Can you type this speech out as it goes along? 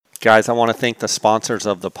Guys, I want to thank the sponsors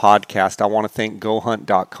of the podcast. I want to thank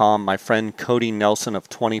GoHunt.com. My friend Cody Nelson of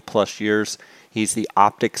 20 plus years. He's the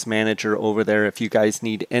optics manager over there. If you guys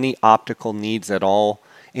need any optical needs at all,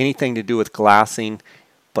 anything to do with glassing,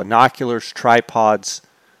 binoculars, tripods,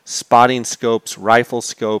 spotting scopes, rifle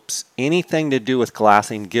scopes, anything to do with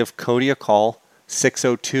glassing, give Cody a call.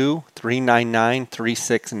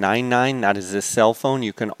 602-399-3699. That is his cell phone.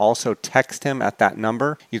 You can also text him at that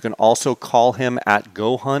number. You can also call him at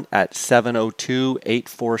GoHunt at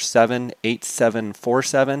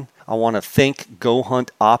 702-847-8747. I want to thank GoHunt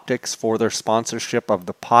Optics for their sponsorship of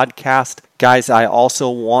the podcast. Guys, I also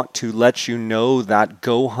want to let you know that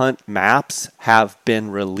GoHunt maps have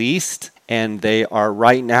been released and they are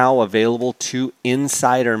right now available to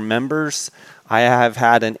insider members. I have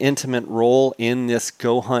had an intimate role in this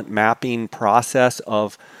GoHunt mapping process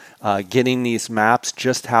of getting these maps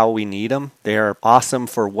just how we need them. They are awesome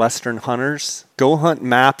for Western hunters. GoHunt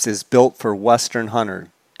Maps is built for Western hunters.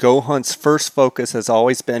 GoHunt's first focus has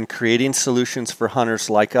always been creating solutions for hunters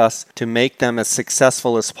like us to make them as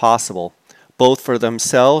successful as possible, both for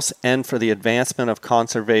themselves and for the advancement of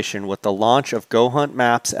conservation. With the launch of GoHunt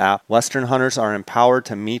Maps app, Western hunters are empowered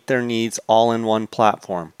to meet their needs all in one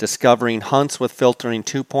platform, discovering hunts with filtering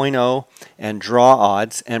 2.0 and draw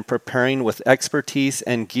odds, and preparing with expertise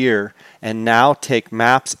and gear, and now take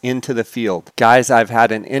maps into the field. Guys, I've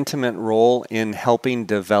had an intimate role in helping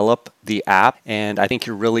develop the app, and I think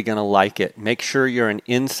you're really going to like it. Make sure you're an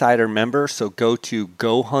insider member, so go to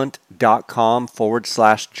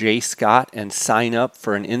gohunt.com/JScott and sign up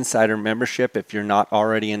for an insider membership if you're not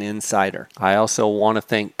already an insider. I also want to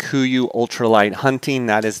thank KUIU Ultralight Hunting.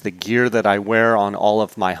 That is the gear that I wear on all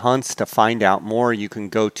of my hunts. To find out more, you can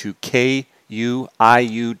go to KUIU.com.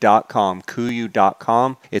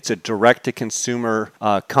 It's a direct-to-consumer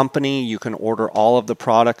company. You can order all of the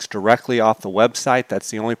products directly off the website. That's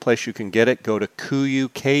the only place you can get it. Go to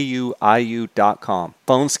KUIU.com.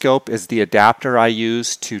 PhoneScope is the adapter I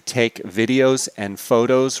use to take videos and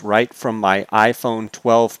photos right from my iPhone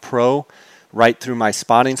 12 Pro right through my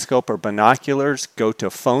spotting scope or binoculars. Go to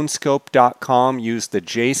phonescope.com, use the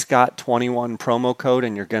JScott21 promo code,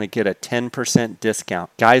 and you're going to get a 10% discount.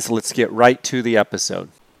 Guys, let's get right to the episode.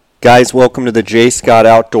 Guys, welcome to the J. Scott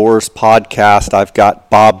Outdoors podcast. I've got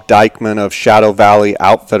Bob Dykman of Shadow Valley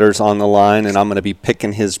Outfitters on the line, and I'm going to be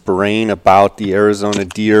picking his brain about the Arizona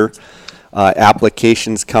deer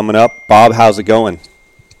applications coming up. Bob, how's it going?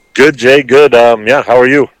 Good, Jay. Good. How are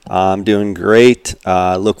you? I'm doing great.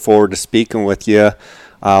 Look forward to speaking with you.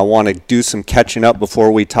 I want to do some catching up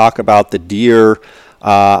before we talk about the deer.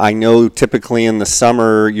 I know typically in the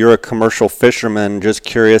summer you're a commercial fisherman. Just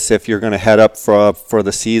curious if you're going to head up for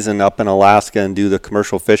the season up in Alaska and do the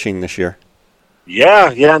commercial fishing this year.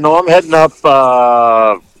 No, I'm heading up,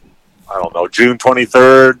 June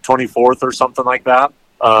 23rd, 24th or something like that.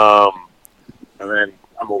 And then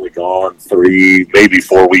I'm only gone 3, maybe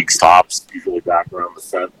 4 weeks tops. Usually back around the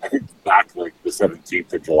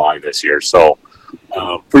 17th of July this year. So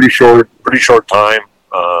pretty short time.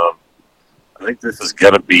 I think this is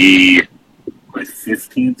gonna be my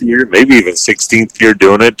 15th year, maybe even 16th year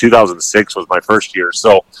doing it. 2006 was my first year,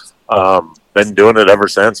 so been doing it ever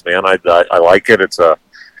since. Man, I like it. It's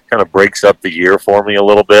kind of breaks up the year for me a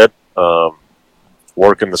little bit.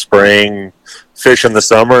 Work in the spring, fish in the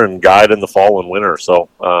summer, and guide in the fall and winter. So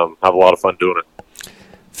have a lot of fun doing it.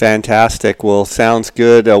 Fantastic. Well, sounds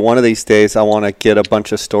good. One of these days I want to get a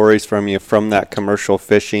bunch of stories from you from that commercial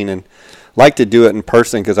fishing, and like to do it in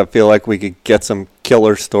person because I feel like we could get some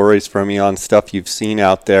killer stories from you on stuff you've seen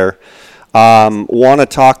out there. Want to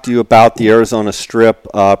talk to you about the Arizona Strip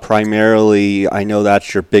primarily. I know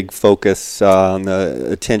that's your big focus on the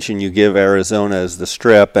attention you give Arizona is the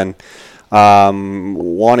Strip, and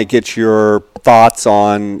want to get your thoughts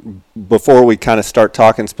on, before we kind of start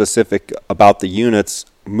talking specific about the units,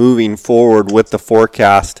 moving forward with the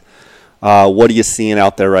forecast. What are you seeing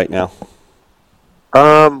out there right now?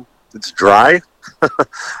 It's dry.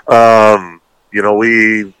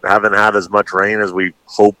 We haven't had as much rain as we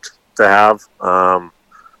hoped to have.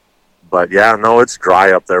 But yeah, no, it's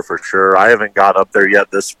dry up there for sure. I haven't got up there yet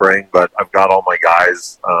this spring, but I've got all my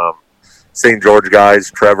guys. St. George guys,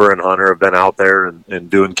 Trevor and Hunter, have been out there and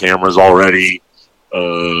doing cameras already,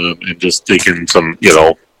 and just taking some,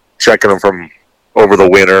 checking them from over the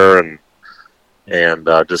winter and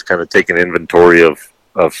just kind of taking inventory of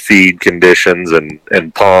feed conditions and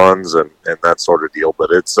ponds and that sort of deal.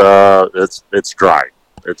 But it's dry.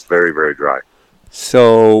 It's very, very dry.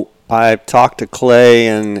 So I've talked to Clay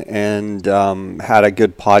and had a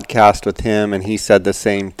good podcast with him, and he said the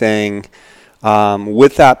same thing.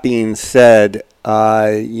 With that being said,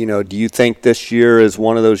 Do you think this year is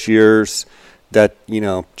one of those years that,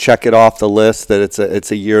 check it off the list, that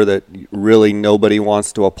it's a year that really nobody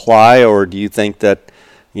wants to apply? Or do you think that,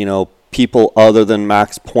 people other than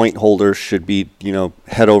max point holders should be,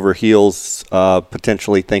 head over heels,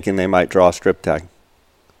 potentially thinking they might draw a strip tag?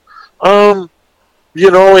 In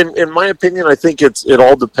my opinion, I think it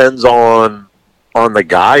all depends on the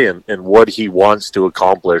guy and what he wants to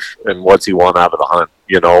accomplish and what's he want out of the hunt.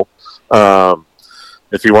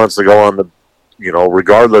 If he wants to go on the,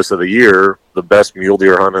 regardless of the year, the best mule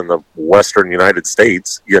deer hunt in the Western United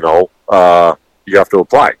States, you have to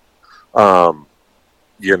apply.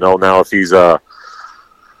 Now if he's I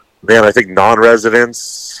think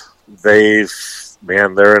non-residents, they're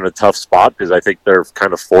in a tough spot because I think they're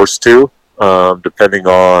kind of forced to, depending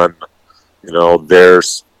on, their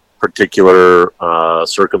particular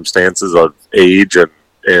circumstances of age and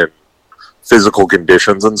physical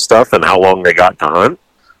conditions and stuff and how long they got to hunt.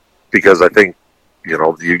 Because I think,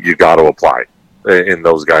 you got to apply in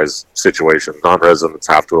those guys' situations. Non-residents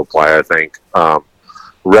have to apply, I think.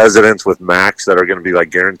 Residents with max that are going to be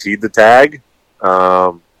guaranteed the tag,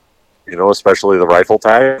 especially the rifle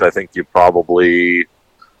tag, I think you probably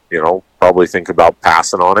think about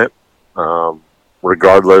passing on it.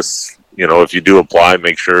 Regardless, if you do apply,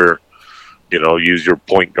 make sure, use your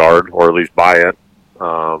point guard or at least buy it.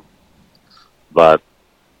 But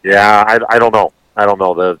yeah, I don't know.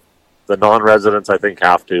 The non-residents, I think,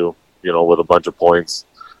 have to, with a bunch of points.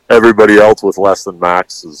 Everybody else with less than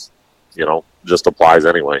max is, just applies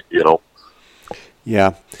anyway,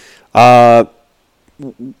 Yeah.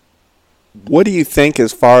 What do you think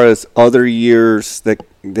as far as other years that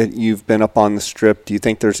you've been up on the strip? Do you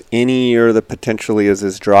think there's any year that potentially is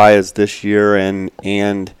as dry as this year?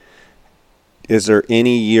 And is there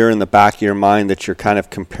any year in the back of your mind that you're kind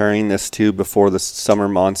of comparing this to before the summer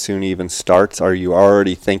monsoon even starts? Are you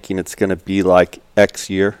already thinking it's going to be like X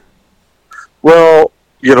year? Well,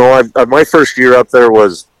 my first year up there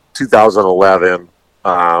was 2011,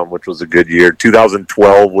 which was a good year.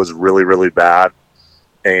 2012 was really, really bad.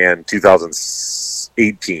 And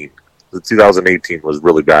 2018 was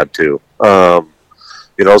really bad too. So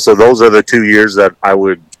those are the 2 years that I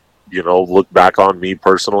would, look back on me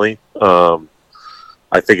personally.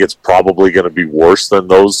 I think it's probably going to be worse than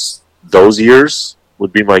those years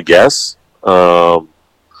would be my guess. But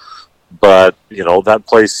that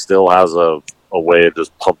place still has a way of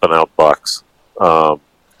just pumping out bucks. I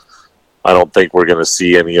don't think we're going to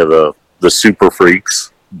see any of the super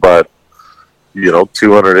freaks, but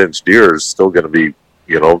 200-inch deer is still going to be,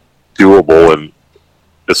 doable, and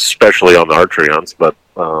especially on the archery hunts. But,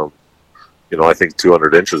 I think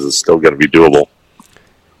 200 inches is still going to be doable.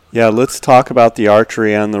 Yeah, let's talk about the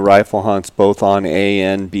archery and the rifle hunts, both on A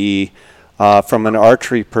and B. From an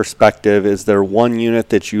archery perspective, is there one unit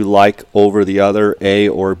that you like over the other, A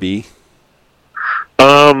or B?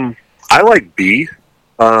 I like B.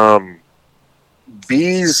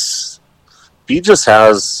 B just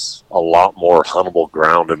has a lot more huntable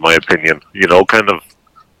ground, in my opinion. Kind of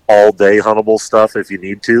all-day huntable stuff if you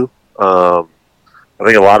need to. I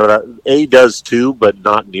think a lot of that, A does too, but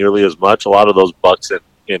not nearly as much. A lot of those bucks in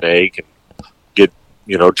A can get,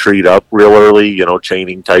 treed up real early,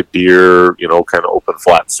 chaining type deer, kind of open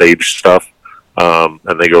flat sage stuff. And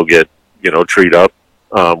they go get, treed up,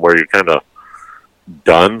 where you're kind of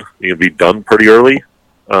done. You can be done pretty early.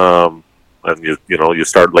 And you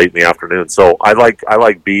start late in the afternoon. So I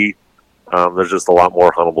like B. There's just a lot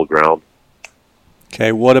more huntable ground.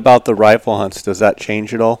 Okay, what about the rifle hunts? Does that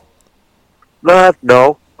change at all?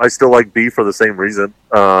 No. I still like B for the same reason.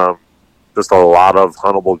 Just a lot of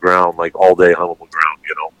huntable ground, like all day huntable ground,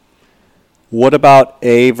 What about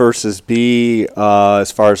A versus B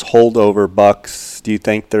as far as holdover bucks? Do you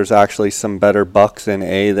think there's actually some better bucks in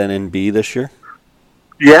A than in B this year?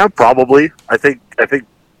 Yeah, probably. I think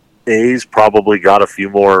A's probably got a few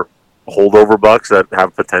more holdover bucks that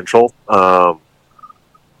have potential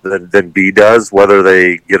than B does. Whether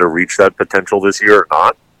they get to reach that potential this year or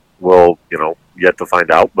not, we'll yet to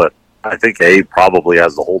find out. But I think A probably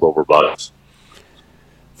has the holdover bucks.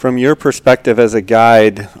 From your perspective as a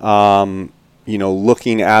guide,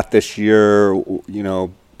 looking at this year,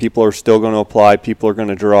 people are still going to apply, people are going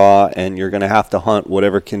to draw, and you're going to have to hunt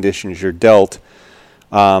whatever conditions you're dealt.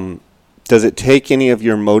 Does it take any of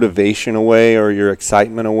your motivation away or your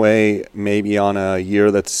excitement away, maybe on a year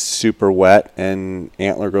that's super wet and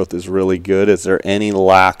antler growth is really good? Is there any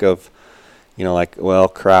lack of, well,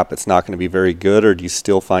 crap, it's not going to be very good, or do you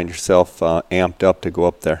still find yourself amped up to go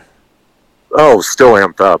up there? Oh, still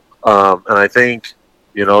amped up. And I think,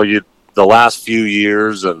 the last few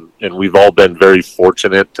years, and we've all been very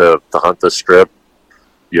fortunate to hunt the Strip,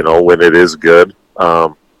 when it is good.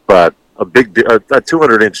 But a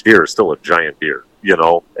 200-inch deer is still a giant deer,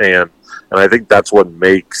 and I think that's what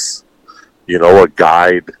makes, a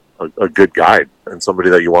guide a good guide, and somebody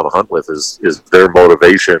that you want to hunt with is their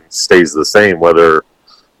motivation stays the same, whether,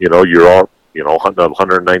 you're all, hunting a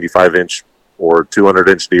 195-inch or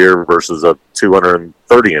 200-inch deer versus a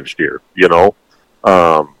 230-inch deer,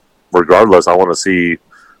 regardless, I want to see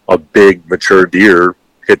a big mature deer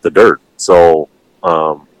hit the dirt. So,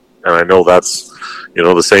 and I know that's,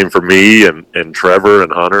 the same for me and Trevor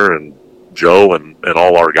and Hunter and Joe and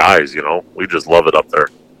all our guys, we just love it up there.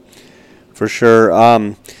 For sure.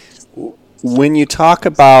 When you talk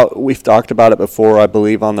about, we've talked about it before, I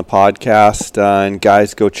believe, on the podcast, and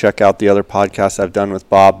guys, go check out the other podcasts I've done with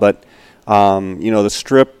Bob, but, the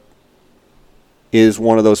Strip is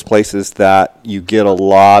one of those places that you get a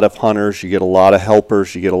lot of hunters, you get a lot of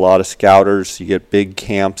helpers, you get a lot of scouters, you get big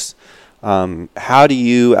camps. How do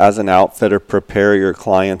you, as an outfitter, prepare your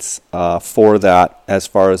clients for that as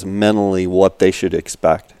far as mentally what they should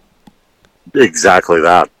expect? Exactly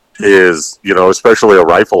that is, especially a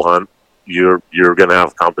rifle hunt, you're going to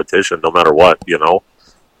have competition no matter what,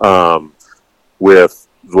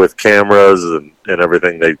 with cameras and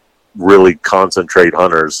everything. They really concentrate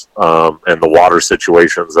hunters, and the water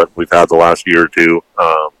situations that we've had the last year or two,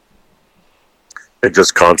 it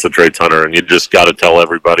just concentrates hunter, and you just got to tell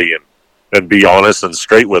everybody and be honest and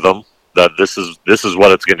straight with them that this is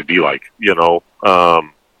what it's going to be like. It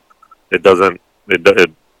doesn't, and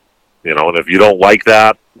if you don't like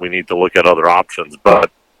that, we need to look at other options. But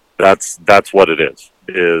that's what it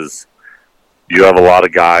is you have a lot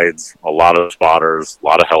of guides, a lot of spotters, a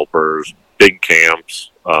lot of helpers, big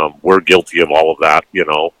camps. We're guilty of all of that,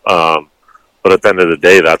 but at the end of the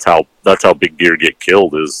day, that's how big deer get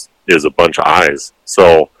killed is a bunch of eyes.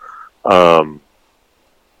 So,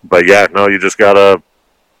 but yeah, no, you just gotta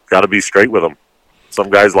be straight with them. Some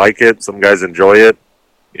guys like it, some guys enjoy it,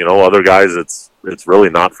 other guys it's really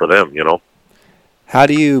not for them, How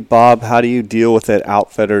do you deal with it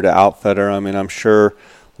outfitter to outfitter? I mean, I'm sure,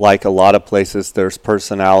 like a lot of places, there's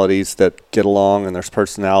personalities that get along and there's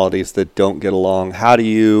personalities that don't get along. How do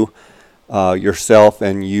you, yourself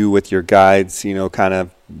and you with your guides, kind of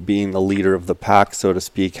being the leader of the pack, so to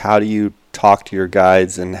speak, how do you talk to your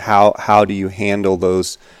guides, and how do you handle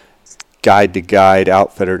those guide to guide,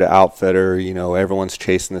 outfitter to outfitter, everyone's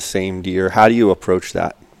chasing the same deer? How do you approach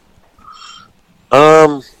that?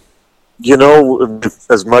 As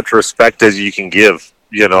much respect as you can give,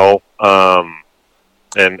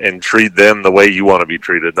 and treat them the way you want to be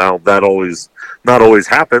treated. Now that not always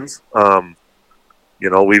happens.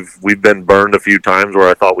 We've been burned a few times where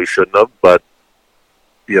I thought we shouldn't have, but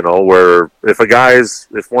where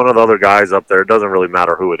if one of the other guys up there, it doesn't really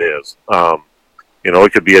matter who it is.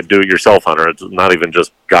 It could be a do-it-yourself hunter. It's not even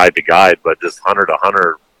just guide to guide, but just hunter to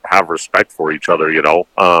hunter, have respect for each other,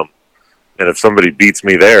 and if somebody beats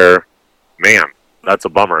me there, man, that's a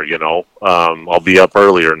bummer, I'll be up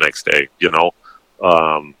earlier next day,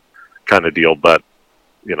 kind of deal. But,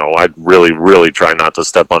 I'd really, really try not to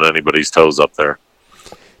step on anybody's toes up there.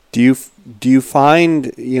 Do you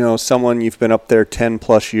find, someone, you've been up there 10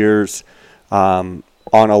 plus years, on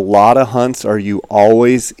a lot of hunts, are you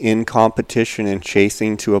always in competition and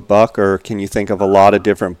chasing to a buck, or can you think of a lot of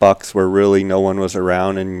different bucks where really no one was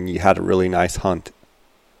around and you had a really nice hunt?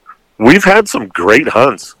 We've had some great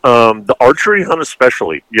hunts. The archery hunt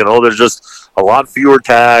especially, there's just a lot fewer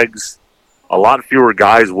tags, a lot fewer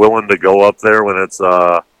guys willing to go up there when it's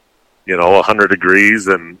 100 degrees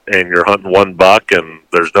and you're hunting one buck and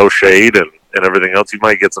there's no shade and everything else. You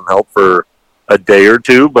might get some help for a day or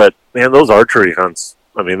two, but man, those archery hunts,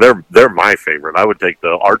 I mean, they're my favorite. I would take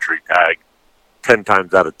the archery tag 10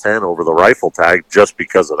 times out of 10 over the rifle tag just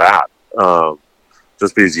because of that.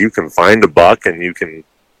 Just because you can find a buck and you can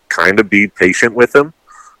kind of be patient with him,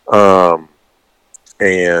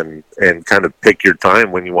 and kind of pick your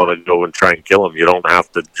time when you want to go and try and kill him. You don't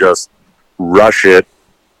have to just rush it,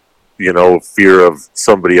 fear of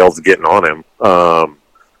somebody else getting on him.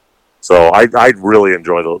 So I really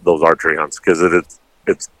enjoy those archery hunts because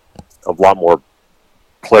it's a lot more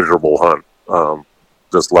pleasurable hunt,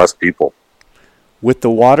 just less people. With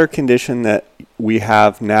the water condition that we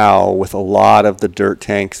have now, with a lot of the dirt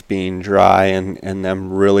tanks being dry and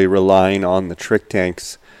them really relying on the trick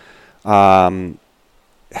tanks, how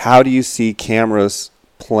do you see cameras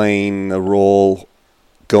playing a role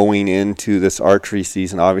going into this archery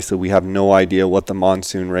season? Obviously, we have no idea what the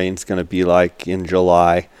monsoon rain's going to be like in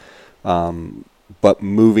July, but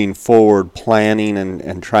moving forward, planning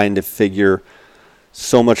and trying to figure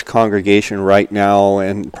so much congregation right now,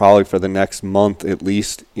 and probably for the next month at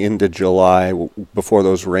least into July before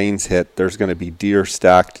those rains hit, there's going to be deer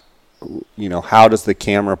stacked. How does the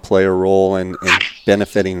camera play a role in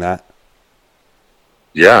benefiting that?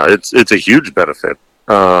 Yeah, it's a huge benefit.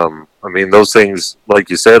 I mean, those things, like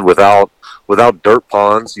you said, without dirt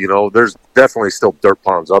ponds, there's definitely still dirt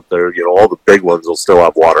ponds up there. All the big ones will still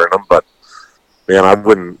have water in them, but man,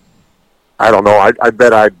 I don't know. I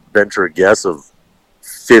bet I'd venture a guess of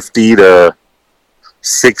 50 to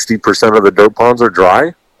 60% of the dirt ponds are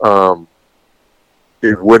dry.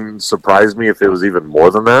 It wouldn't surprise me if it was even more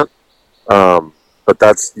than that. But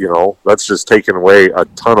that's just taking away a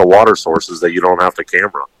ton of water sources that you don't have to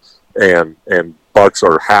camera, and bucks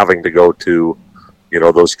are having to go to,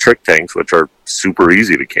 those trick tanks, which are super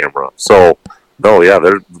easy to camera. So, no, yeah,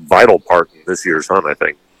 they're a vital part in this year's hunt, I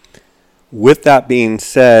think. With that being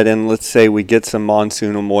said, and let's say we get some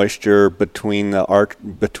monsoonal moisture between now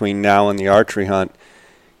and the archery hunt,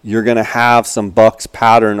 you're going to have some bucks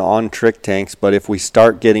pattern on trick tanks, but if we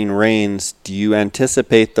start getting rains, do you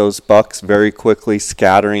anticipate those bucks very quickly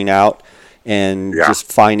scattering out and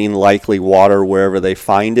just finding likely water wherever they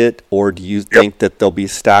find it? Or do you think that they'll be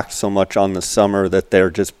stacked so much on the summer that they're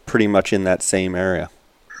just pretty much in that same area?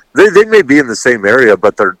 They may be in the same area,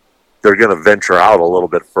 but they're going to venture out a little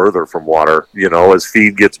bit further from water, as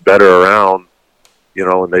feed gets better around,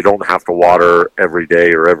 and they don't have to water every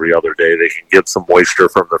day or every other day. They can get some moisture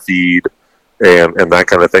from the feed and that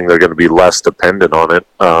kind of thing. They're going to be less dependent on it,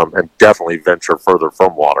 and definitely venture further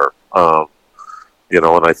from water.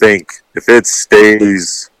 And I think if it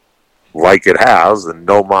stays like it has and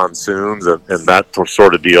no monsoons and that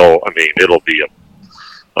sort of deal, I mean, it'll be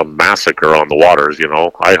a massacre on the waters.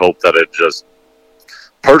 I hope that it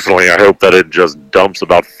just dumps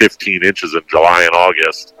about 15 inches in July and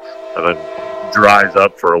August and then dries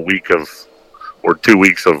up for a week or 2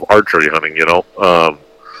 weeks of archery hunting,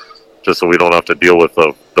 just so we don't have to deal with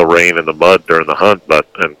the rain and the mud during the hunt,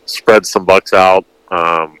 and spread some bucks out.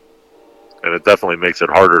 And it definitely makes it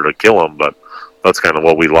harder to kill them, but that's kind of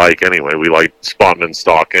what we like anyway. We like spotting and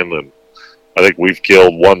stalking, and I think we've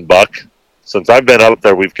killed one buck. Since I've been out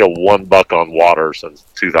there, we've killed one buck on water since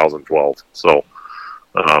 2012. So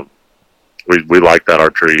we like that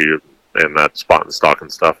archery and that spot and stalk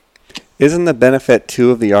and stuff. Isn't the benefit too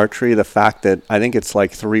of the archery the fact that I think it's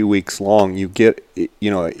like 3 weeks long? You get,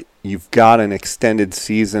 you've got an extended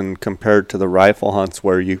season compared to the rifle hunts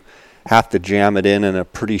where you have to jam it in a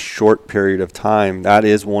pretty short period of time. That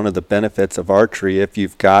is one of the benefits of archery if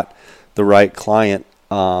you've got the right client.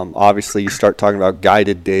 Obviously, you start talking about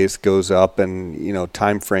guided days goes up, and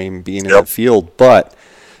time frame being in the field, but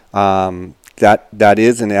that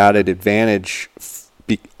is an added advantage.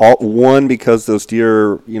 One, because those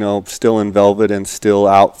deer are, still in velvet and still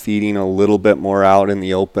out feeding a little bit more out in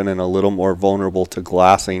the open and a little more vulnerable to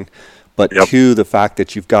glassing. But two, the fact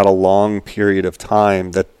that you've got a long period of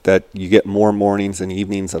time that you get more mornings and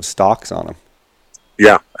evenings of stalks on them.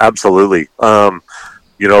 Yeah, absolutely.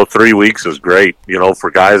 3 weeks is great,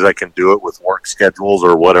 for guys that can do it with work schedules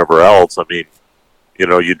or whatever else. I mean,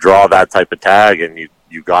 you draw that type of tag and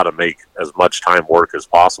you got to make as much time work as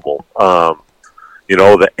possible.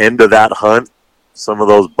 The end of that hunt, some of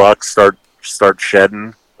those bucks start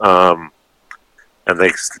shedding, and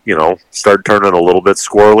they, start turning a little bit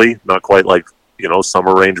squirrely, not quite like,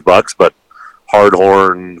 summer range bucks, but hard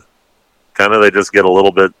horn, kind of, they just get a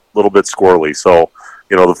little bit squirrely. So,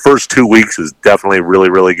 the first 2 weeks is definitely really,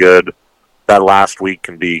 really good. That last week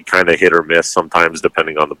can be kind of hit or miss sometimes,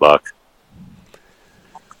 depending on the buck.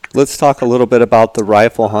 Let's talk a little bit about the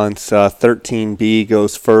rifle hunts. 13B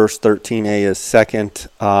goes first, 13A is second.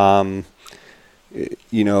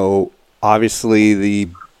 Obviously the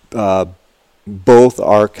both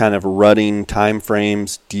are kind of rutting time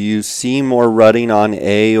frames. Do you see more rutting on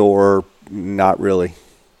A or not really?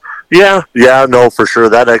 Yeah, no, for sure.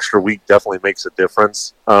 That extra week definitely makes a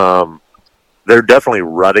difference. They're definitely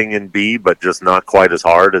rutting in B, but just not quite as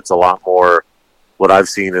hard. It's a lot more, what I've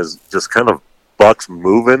seen is just kind of bucks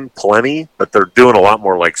moving plenty, but they're doing a lot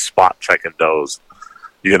more like spot checking does,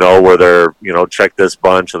 where they're, check this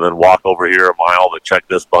bunch and then walk over here a mile to check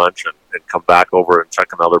this bunch and come back over and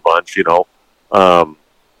check another bunch,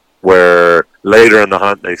 where later in the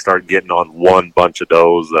hunt they start getting on one bunch of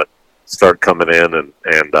does that start coming in and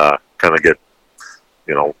kind of get,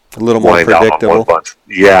 a little more predictable. On one bunch.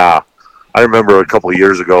 Yeah. I remember a couple of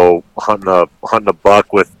years ago hunting a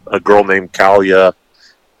buck with a girl named Kalia,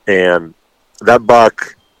 and that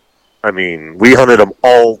buck, I mean, we hunted him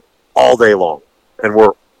all day long, and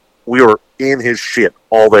we were in his shit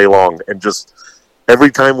all day long, and just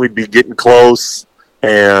every time we'd be getting close,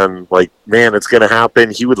 and like, man, it's going to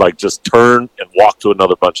happen. He would like just turn and walk to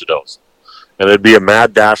another bunch of does. And it'd be a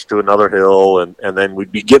mad dash to another hill, and then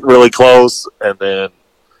we'd be getting really close, and then,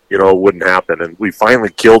 you know, it wouldn't happen. And we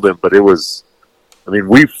finally killed him, but it was, I mean,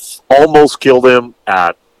 we almost killed him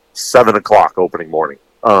at 7 o'clock opening morning.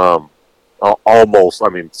 Almost, I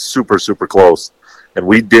mean, super, super close. And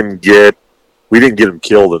we didn't get him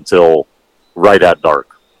killed until right at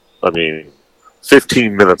dark. I mean,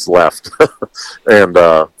 15 minutes left, and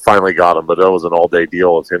finally got him. But that was an all-day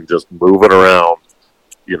deal of him just moving around.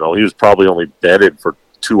 You know, he was probably only bedded for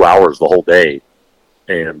 2 hours the whole day,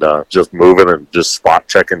 and just moving and just spot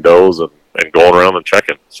checking does and going around and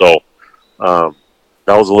checking. So that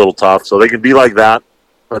was a little tough. So they can be like that,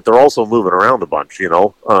 but they're also moving around a bunch, you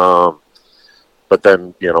know. But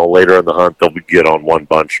then, you know, later in the hunt, they'll get on one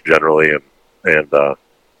bunch generally and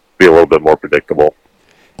be a little bit more predictable.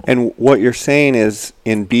 And what you're saying is,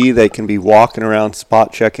 in B, they can be walking around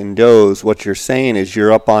spot checking does. What you're saying is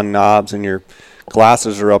you're up on knobs and your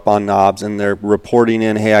glasses are up on knobs and they're reporting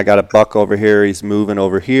in, hey, I got a buck over here, he's moving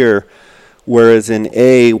over here. Whereas in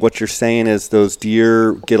A, what you're saying is those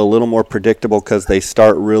deer get a little more predictable because they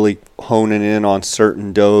start really honing in on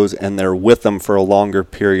certain does and they're with them for a longer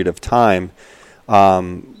period of time.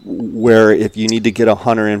 Where if you need to get a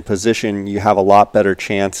hunter in position, you have a lot better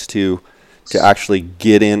chance to actually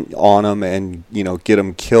get in on them and, you know, get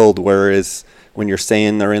them killed. Whereas when you're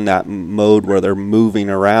saying they're in that mode where they're moving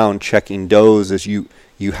around checking does, is you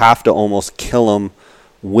have to almost kill them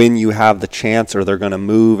when you have the chance, or they're going to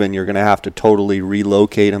move and you're going to have to totally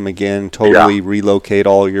relocate them again, relocate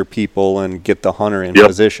all your people and get the hunter in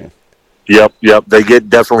position. Yep. They get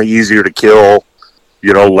definitely easier to kill,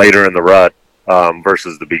 you know, later in the rut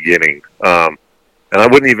versus the beginning. And I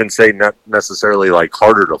wouldn't even say not necessarily like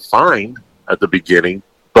harder to find at the beginning,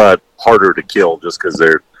 but harder to kill just because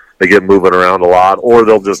they get moving around a lot, or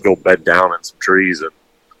they'll just go bed down in some trees and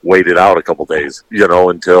wait it out a couple days, you know,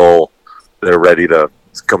 until they're ready to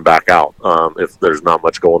come back out if there's not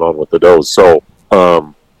much going on with the does. So,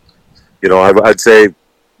 you know, I'd say,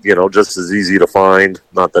 you know, just as easy to find,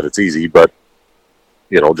 not that it's easy, but,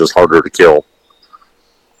 you know, just harder to kill.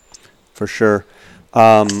 For sure.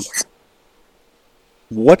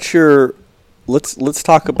 What's your let's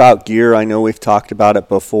talk about gear. I know we've talked about it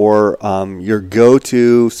before. Your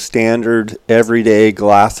go-to standard everyday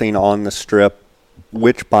glassing on the strip.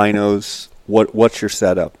 Which binos? What's your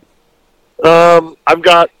setup? I've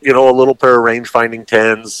got, you know, a little pair of range finding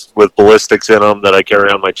 10s with ballistics in them that I carry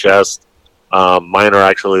on my chest. Mine are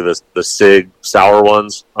actually the SIG sour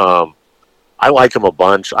ones. I like them a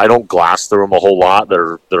bunch. I don't glass through them a whole lot.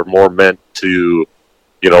 They're more meant to,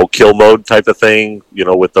 you know, kill mode type of thing, you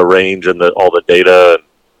know, with the range and all the data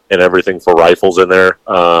and everything for rifles in there.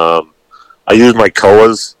 I use my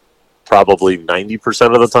Kowas probably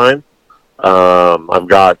 90% of the time. I've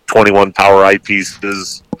got 21 power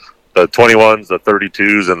eyepieces, the 21s, the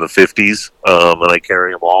 32s, and the 50s, and I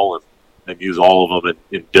carry them all and use all of them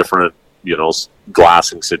in different, you know,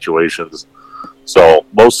 glassing situations. So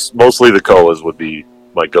mostly the Kowas would be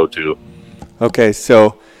my go-to. Okay,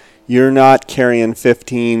 so you're not carrying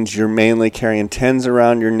 15s. You're mainly carrying 10s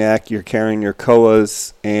around your neck. You're carrying your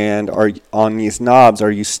Kowas. And on these knobs,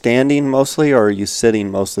 are you standing mostly or are you sitting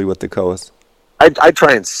mostly with the Kowas? I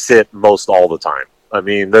try and sit most all the time. I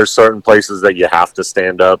mean, there's certain places that you have to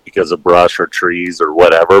stand up because of brush or trees or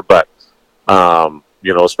whatever. But,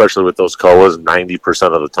 you know, especially with those Kowas,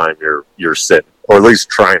 90% of the time you're sitting. Or at least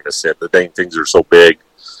trying to sit. The dang things are so big.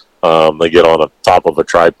 They get on the top of a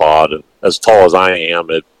tripod, and as tall as I am,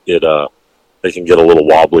 they can get a little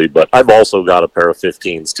wobbly. But I've also got a pair of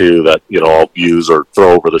 15s too that, you know, I'll use or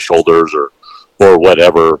throw over the shoulders or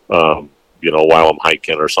whatever, you know, while I'm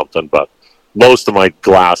hiking or something. But most of my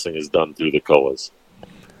glassing is done through the Kowas.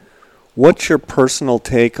 What's your personal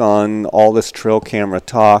take on all this trail camera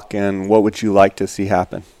talk, and what would you like to see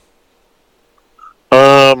happen?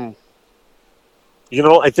 You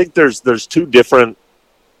know, I think there's two different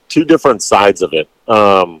sides of it.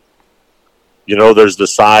 You know, there's the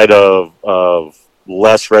side of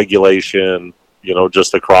less regulation, you know,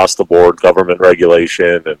 just across the board, government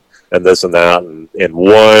regulation and this and that, and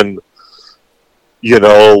one, you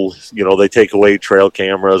know, they take away trail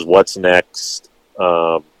cameras. What's next?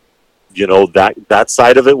 You know, that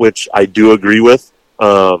side of it, which I do agree with.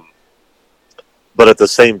 But at the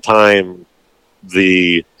same time,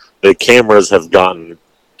 the cameras have gotten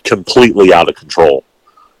completely out of control.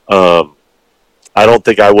 I don't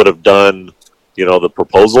think I would have done, you know, the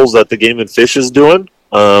proposals that the Game and Fish is doing.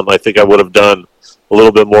 I think I would have done a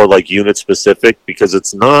little bit more like unit specific, because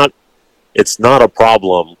it's not a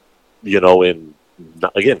problem, you know, in,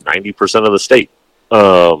 again, 90% of the state.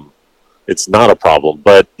 It's not a problem,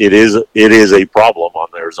 but it is a problem on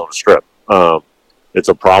the Arizona Strip. It's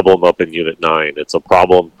a problem up in Unit 9. It's a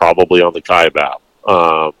problem probably on the Kaibab.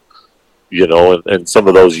 And some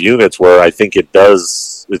of those units where I think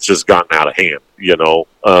it's just gotten out of hand.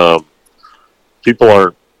 People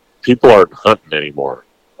aren't hunting anymore.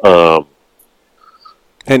 And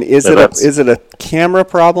is it a camera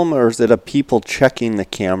problem, or is it a people checking the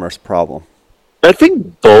cameras problem? I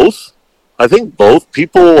think both.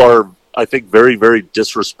 People are, I think, very, very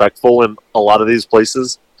disrespectful in a lot of these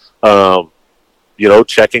places.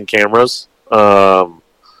 Checking cameras and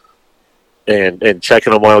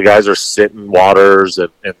checking them while guys are sitting waters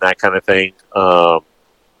and that kind of thing.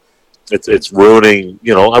 It's ruining.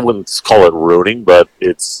 I wouldn't call it ruining, but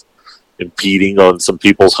it's impeding on some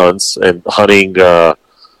people's hunts and hunting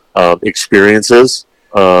experiences.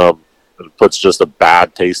 It puts just a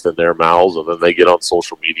bad taste in their mouths, and then they get on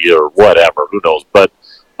social media or whatever. Who knows? But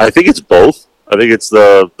I think it's both. I think it's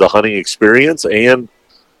the hunting experience and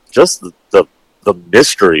just the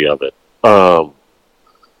mystery of it. The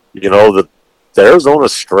Arizona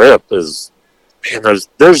Strip is, man,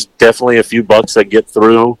 there's definitely a few bucks that get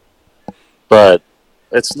through, but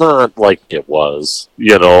it's not like it was.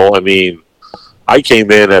 I mean, I came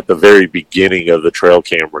in at the very beginning of the trail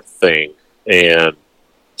camera thing and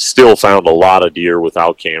still found a lot of deer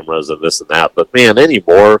without cameras and this and that. But man,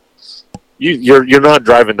 anymore, you're not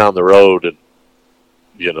driving down the road and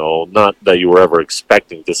not that you were ever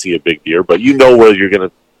expecting to see a big deer, but where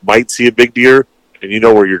you're might see a big deer, and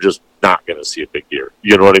where you're just not gonna see a big deer.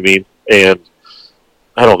 You know what I mean? And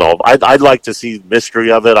I don't know. I'd like to see the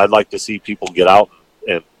mystery of it. I'd like to see people get out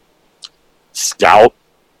and scout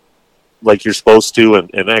like you're supposed to,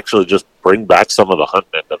 and actually just bring back some of the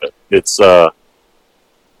hunting end of it. It's I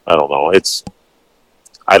don't know. If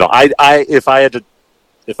I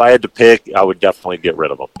had to pick, I would definitely get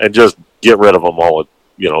rid of them and just get rid of them all,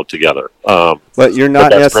 together. But you're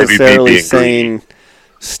not necessarily saying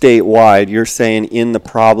statewide. You're saying in the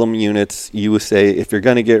problem units, you would say if you're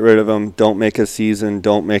going to get rid of them, don't make a season,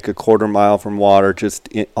 don't make a quarter mile from water, just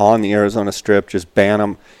on the Arizona Strip, just ban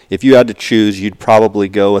them. If you had to choose, you'd probably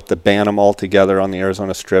go with the ban them altogether on the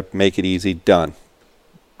Arizona Strip, make it easy, done.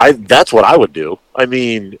 That's what I would do. I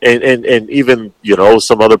mean, and even,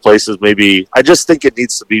 some other places maybe. I just think it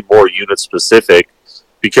needs to be more unit specific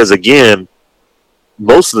because, again,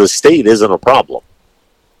 most of the state isn't a problem.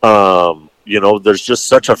 There's just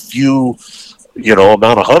such a few,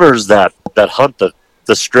 amount of hunters that hunt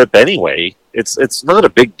the Strip anyway. It's not a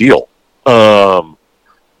big deal.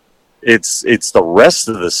 It's the rest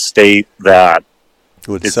of the state that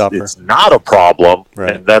would suffer. It's not a problem,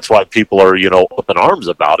 right. And that's why people are, up in arms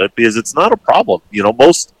about it, because it's not a problem.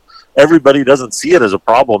 Everybody doesn't see it as a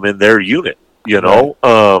problem in their unit,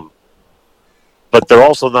 Right. But they're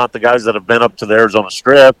also not the guys that have been up to the Arizona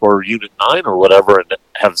Strip or Unit 9 or whatever and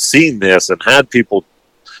have seen this and had people,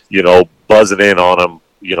 buzzing in on them,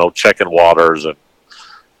 checking waters. And,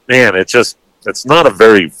 man, it's not a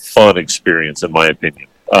very fun experience, in my opinion.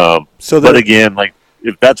 But again, like,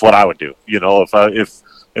 if that's what I would do, if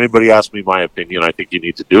anybody asks me my opinion, I think you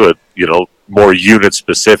need to do it, more unit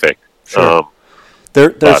specific. Sure.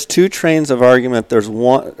 There's two trains of argument. There's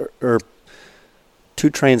two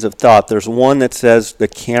trains of thought. There's one that says the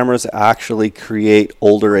cameras actually create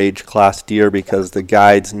older age class deer because the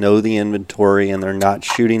guides know the inventory and they're not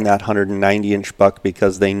shooting that 190-inch buck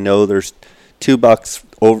because they know there's 2 bucks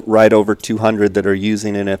right over 200 that are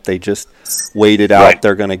using it. If they just wait it out, right.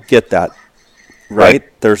 They're going to get that.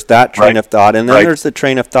 Right? There's that train of thought. And then there's the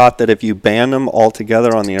train of thought that if you ban them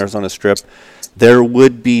altogether on the Arizona Strip, there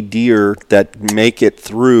would be deer that make it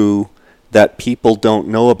through that people don't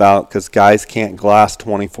know about because guys can't glass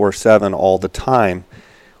 24/7 all the time.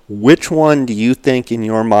 Which one do you think in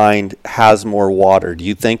your mind has more water? Do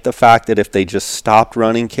you think the fact that if they just stopped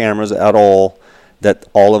running cameras at all, that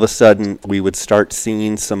all of a sudden we would start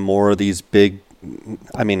seeing some more of these big,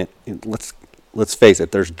 let's face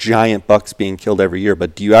it, there's giant bucks being killed every year,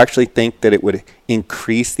 but do you actually think that it would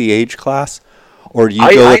increase the age class? Or do you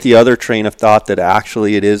go with the other train of thought that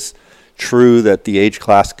actually it is true that the age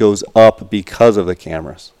class goes up because of the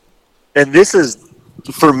cameras? And this is,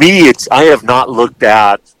 for me, I have not looked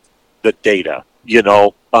at the data,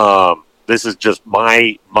 this is just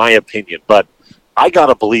my opinion, but I got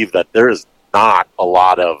to believe that there is not a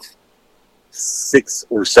lot of 6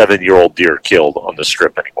 or 7 year old deer killed on the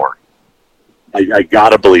Strip anymore. I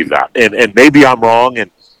gotta believe that, and maybe I'm wrong, and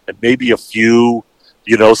maybe a few,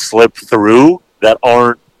 slip through that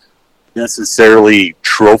aren't necessarily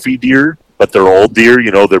trophy deer, but they're old deer.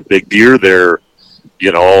 They're big deer. They're,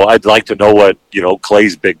 I'd like to know what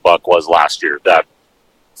Clay's big buck was last year. That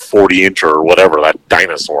 40-incher or whatever, that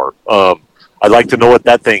dinosaur. I'd like to know what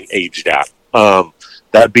that thing aged at.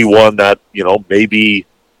 That'd be one that, maybe,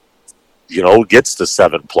 gets to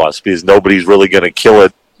 7+ because nobody's really going to kill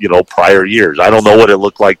it, prior years. I don't know what it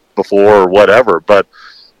looked like before or whatever, but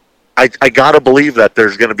I got to believe that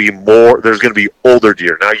there's going to be older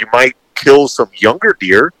deer. Now, you might kill some younger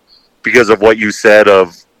deer because of what you said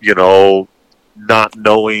of, not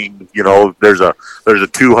knowing, there's a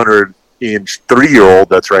 200-inch 3-year-old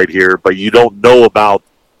that's right here, but you don't know about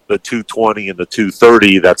the 220 and the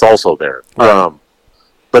 230 that's also there. Right.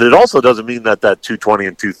 But it also doesn't mean that 220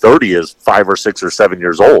 and 230 is 5 or 6 or 7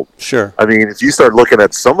 years old. Sure. I mean, if you start looking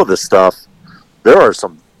at some of this stuff, there are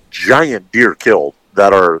some giant deer killed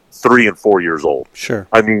that are 3 and 4 years old. Sure.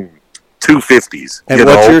 I mean, 250s. And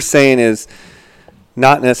what you're saying is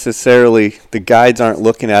not necessarily the guides aren't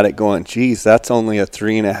looking at it going, geez, that's only a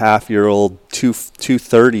 3.5-year-old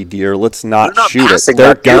 230 deer. Let's not shoot it.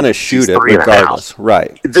 They're going to shoot it regardless.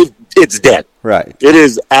 Right. It's dead. Right. It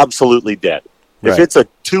is absolutely dead. If it's a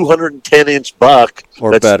 210-inch buck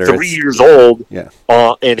or that's better, 3 years old yeah.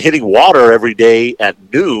 And hitting water every day at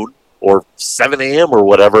noon or 7 a.m. or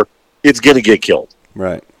whatever, it's going to get killed.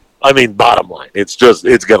 Right. I mean, bottom line, it's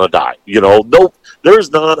going to die. No, there's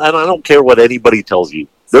not, and I don't care what anybody tells you.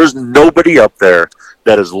 There's nobody up there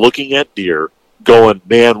that is looking at deer going,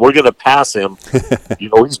 man, we're going to pass him.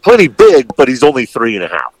 He's plenty big, but he's only 3.5.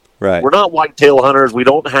 Right. We're not whitetail hunters. We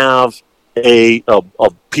don't have a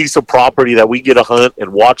piece of property that we get to hunt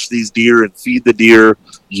and watch these deer and feed the deer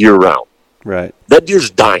year round. Right. That deer's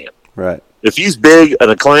dying. Right. If he's big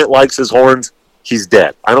and a client likes his horns, he's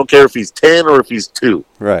dead. I don't care if he's 10 or if he's 2.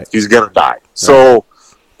 Right. He's going to die. Right. So,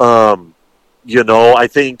 I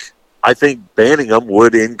think banning them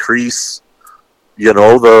would increase,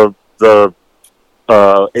 the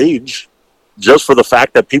age just for the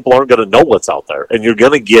fact that people aren't going to know what's out there. And you're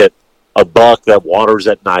going to get a buck that waters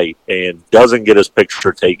at night and doesn't get his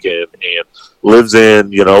picture taken and lives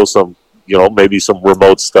in, some, maybe some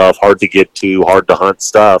remote stuff, hard to get to, hard to hunt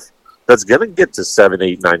stuff. That's going to get to 7,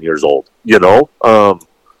 8, 9 years old, But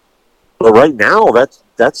right now,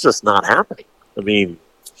 that's just not happening. I mean,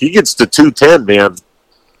 he gets to 210, man.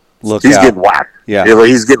 He's getting whacked. Yeah.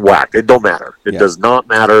 He's getting whacked. It don't matter. It does not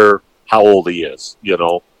matter how old he is,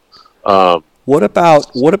 What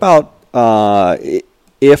about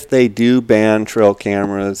if they do ban trail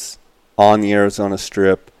cameras on the Arizona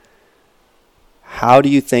Strip? How do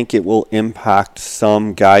you think it will impact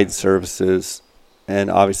some guide services?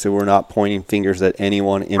 And obviously, we're not pointing fingers at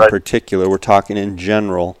anyone in particular. We're talking in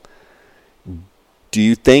general. Do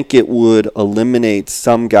you think it would eliminate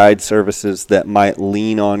some guide services that might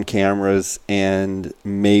lean on cameras and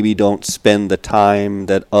maybe don't spend the time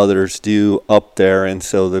that others do up there, and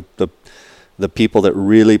so the people that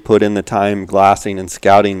really put in the time glassing and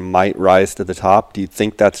scouting might rise to the top? Do you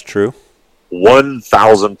think that's true?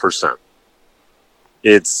 1,000%.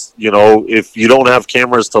 It's, if you don't have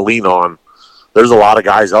cameras to lean on, there's a lot of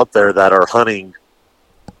guys out there that are hunting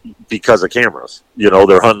because of cameras.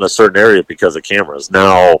 They're hunting a certain area because of cameras.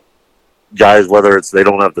 Now, guys, whether it's they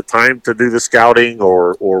don't have the time to do the scouting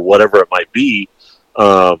or whatever it might be,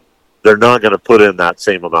 they're not going to put in that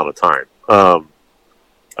same amount of time. I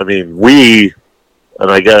mean,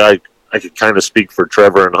 I could kind of speak for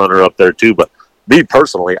Trevor and Hunter up there too, but me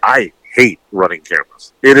personally, I hate running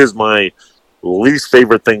cameras. It is my least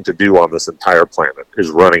favorite thing to do on this entire planet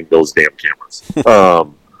is running those damn cameras.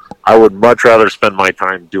 I would much rather spend my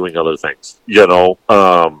time doing other things, but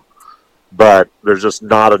there's just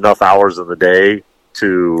not enough hours in the day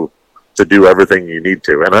to do everything you need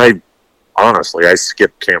to. And I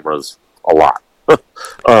skip cameras a lot.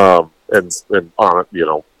 And on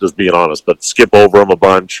it, just being honest, but skip over them a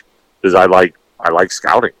bunch because I like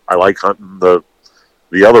scouting. I like hunting the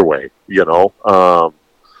other way,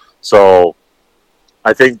 So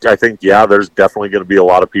I think, yeah, there's definitely going to be a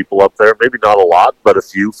lot of people up there. Maybe not a lot, but a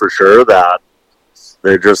few for sure that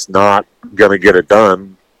they're just not going to get it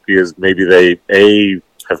done because maybe they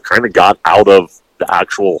have kind of got out of the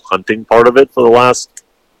actual hunting part of it for the last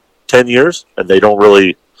 10 years, and they don't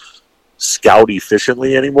really scout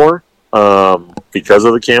efficiently anymore because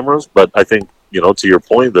of the cameras. But I think, to your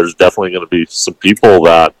point, there's definitely going to be some people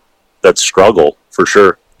that struggle for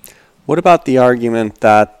sure. What about the argument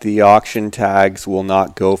that the auction tags will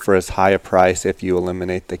not go for as high a price if you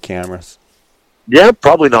eliminate the cameras? Yeah,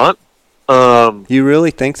 probably not. You really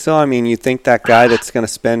think so? I mean, you think that guy that's going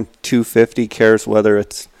to spend $250 cares whether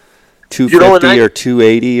it's $250 or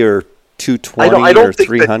 $280 or $220 or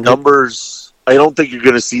 $300? Numbers. I don't think you're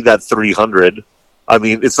going to see that $300. I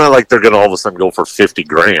mean, it's not like they're going to all of a sudden go for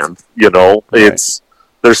 $50,000. Right.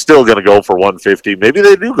 they're still going to go for 150. Maybe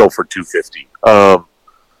they do go for 250.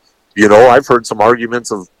 You know, I've heard some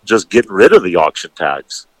arguments of just getting rid of the auction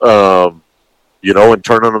tags, you know, and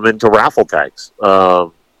turning them into raffle tags.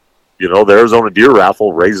 You know, the Arizona Deer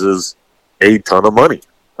Raffle raises a ton of money.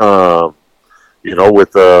 You know,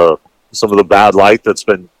 with some of the bad light that's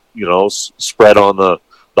been, you know, spread on the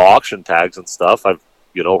auction tags and stuff, I've,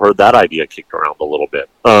 you know, heard that idea kicked around a little bit.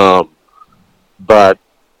 But,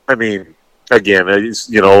 I mean, again,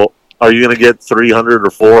 you know, are you going to get 300 or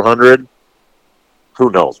 400? Who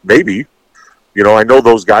knows? Maybe. You know, I know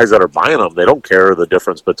those guys that are buying them, they don't care the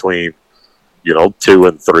difference between, you know, 200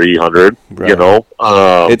 and 300, right. You know.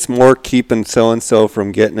 It's more keeping so-and-so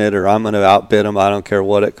from getting it, or I'm going to outbid them. I don't care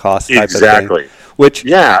what it costs type exactly. of thing. Which,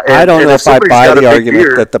 yeah, I don't know if I buy the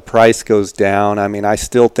argument that the price goes down. I mean, I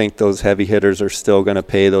still think those heavy hitters are still going to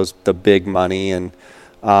pay the big money. And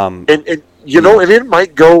you know, and it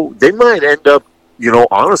might go, they might end up, you know,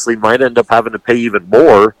 honestly, might end up having to pay even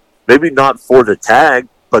more. Maybe not for the tag,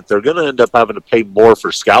 but they're going to end up having to pay more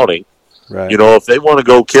for scouting. Right. You know, if they want to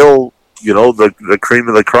go kill, you know, the cream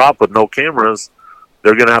of the crop with no cameras,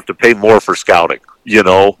 they're going to have to pay more for scouting, you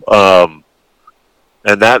know.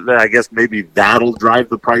 And that, I guess, maybe that'll drive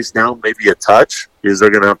the price down, maybe a touch, is they're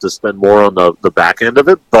going to have to spend more on the back end of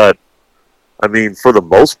it. But, I mean, for the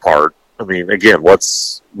most part, I mean, again,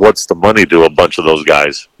 what's the money to a bunch of those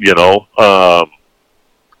guys, you know?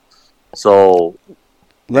 So...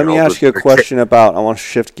 Let me ask you a question about, I want to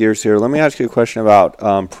shift gears here. Let me ask you a question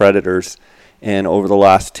about predators and over the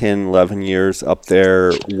last 10, 11 years up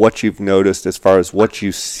there, what you've noticed as far as what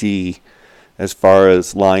you see as far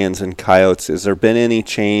as lions and coyotes. Has there been any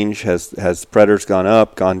change? Has predators gone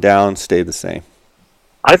up, gone down, stayed the same?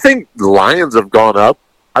 I think the lions have gone up.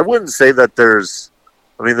 I wouldn't say that there's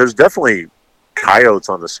definitely coyotes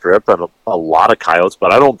on the strip and a lot of coyotes,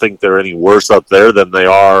 but I don't think they're any worse up there than they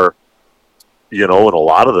are, you know, in a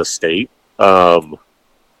lot of the state. I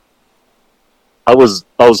was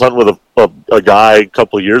hunting with a guy a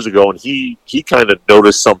couple of years ago, and he kind of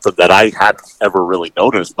noticed something that I hadn't ever really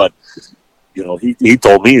noticed. But you know, he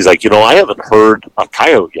told me, he's like, you know, I haven't heard a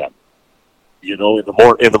coyote yet. You know, in the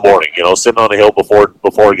morning, you know, sitting on a hill before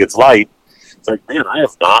it gets light. It's like, man, I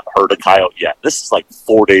have not heard a coyote yet. This is like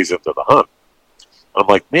 4 days into the hunt. I'm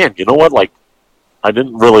like, man, you know what? Like, I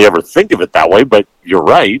didn't really ever think of it that way, but you're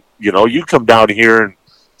right. You know, you come down here and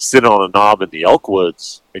sit on a knob in the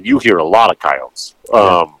Elkwoods, and you hear a lot of coyotes.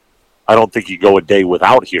 I don't think you go a day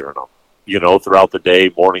without hearing them, you know, throughout the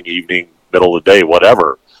day, morning, evening, middle of the day,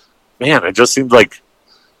 whatever. Man, it just seems like,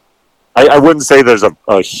 I wouldn't say there's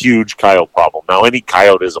a huge coyote problem. Now, any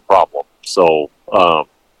coyote is a problem, so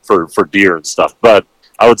for deer and stuff. But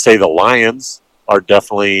I would say the lions are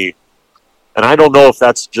definitely, and I don't know if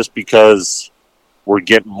that's just because we're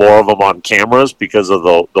getting more of them on cameras because of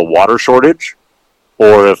the water shortage,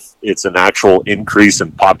 or if it's an actual increase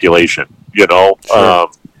in population, you know. Sure.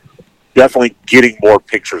 Definitely getting more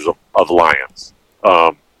pictures of lions.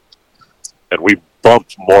 And we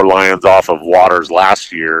bumped more lions off of waters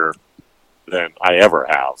last year than I ever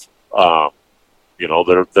have. You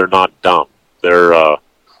know, they're not dumb.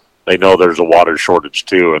 They know there's a water shortage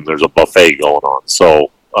too, and there's a buffet going on.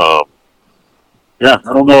 So, yeah,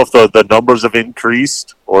 I don't know if the numbers have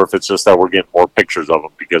increased or if it's just that we're getting more pictures of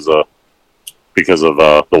them because of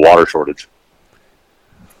the water shortage.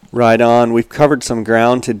 Right on. We've covered some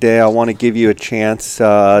ground today. I want to give you a chance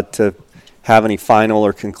to have any final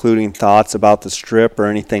or concluding thoughts about the strip or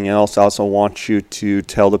anything else. I also want you to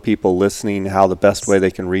tell the people listening how the best way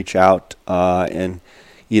they can reach out and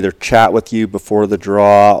either chat with you before the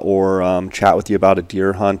draw or chat with you about a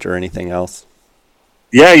deer hunt or anything else.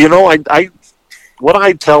 Yeah, you know, what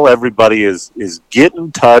I tell everybody is get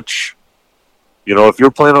in touch. You know, if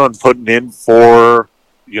you're planning on putting in for,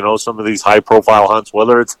 you know, some of these high-profile hunts,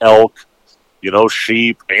 whether it's elk, you know,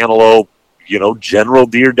 sheep, antelope, you know, general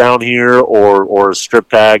deer down here, or a strip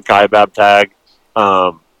tag, kaibab tag,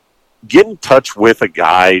 get in touch with a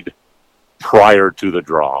guide prior to the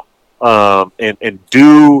draw, and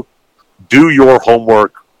do your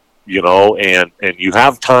homework, you know, and you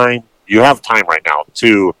have time. You have time right now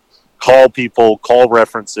to call people, call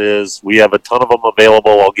references. We have a ton of them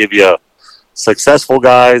available. I'll give you successful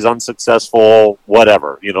guys, unsuccessful,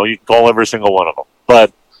 whatever. You know, you can call every single one of them.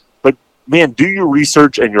 But man, do your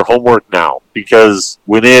research and your homework now, because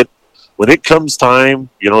when it comes time,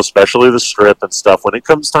 you know, especially the strip and stuff, when it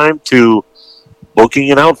comes time to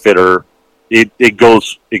booking an outfitter, it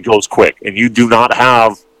goes quick, and you do not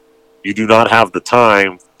have the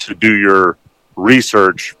time to do your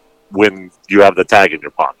research when you have the tag in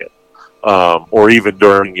your pocket, or even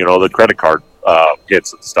during, you know, the credit card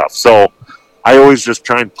hits and stuff. So I always just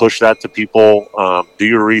try and push that to people. Do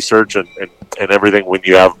your research and everything when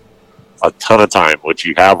you have a ton of time, which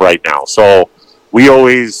you have right now. So we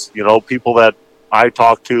always, people that I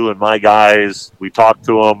talk to and my guys, we talk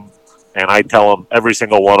to them, and I tell them, every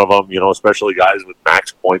single one of them, especially guys with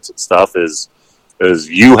max points and stuff, is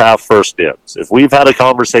you have first dibs. If we've had a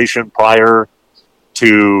conversation prior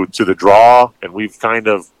to the draw and we've kind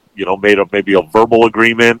of, made maybe a verbal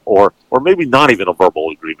agreement or maybe not even a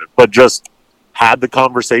verbal agreement, but just had the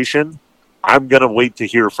conversation, I'm going to wait to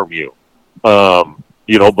hear from you,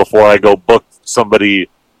 before I go book somebody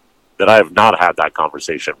that I have not had that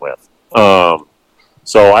conversation with.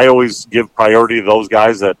 So I always give priority to those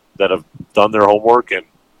guys that have done their homework and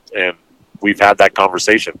we've had that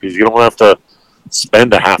conversation, because you don't have to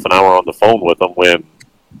spend a half an hour on the phone with them when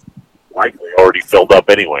likely already filled up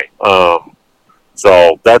anyway.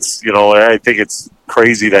 So that's, I think it's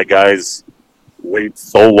crazy that guys wait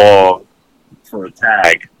so long for a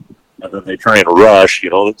tag and then they try and rush.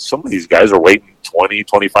 Some of these guys are waiting 20,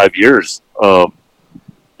 25 years and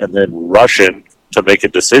then rushing to make a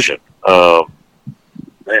decision.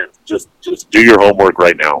 Man, just do your homework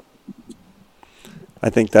right now. I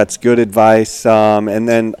think that's good advice. And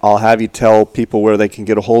then I'll have you tell people where they can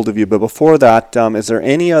get a hold of you. But before that, is there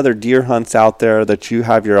any other deer hunts out there that you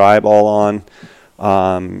have your eyeball on?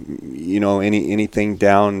 Anything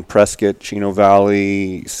down Prescott, Chino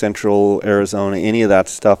Valley, Central Arizona, any of that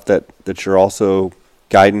stuff that you're also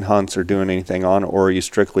guiding hunts or doing anything on, or are you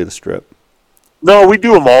strictly the Strip? No, we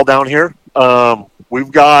do them all down here.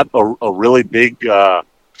 We've got a really big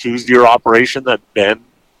Coues deer operation that Ben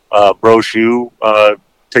Brochu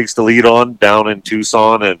takes the lead on down in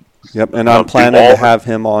Tucson, and I'm planning to have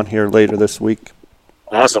him on here later this week.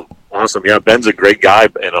 Awesome. Yeah, Ben's a great guy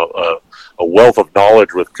and a wealth of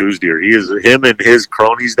knowledge with Coues deer. Him and his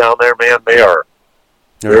cronies down there, man. They're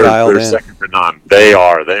second to none.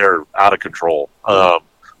 They're out of control.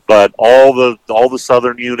 But all the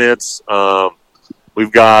southern units,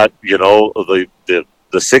 we've got the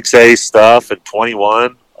 6A stuff and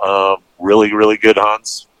 21. Really, really good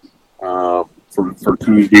hunts for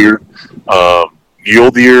Coues deer.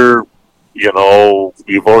 Mule deer,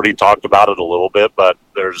 we've already talked about it a little bit, but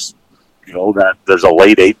there's there's a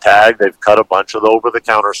late 8 tag. They've cut a bunch of the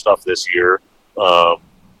over-the-counter stuff this year. And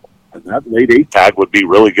that late 8 tag would be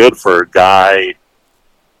really good for a guy,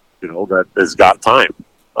 that has got time.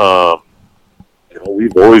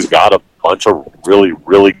 We've always got a bunch of really,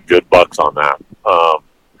 really good bucks on that.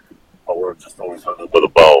 But we're just always hunting with a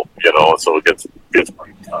bow, so it gets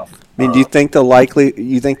pretty tough. I mean, do you think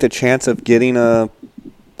the chance of getting a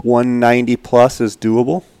 190 plus is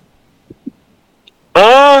doable?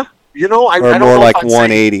 I don't more know like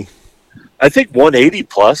 180. I think 180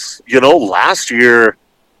 plus. Last year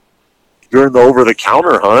during the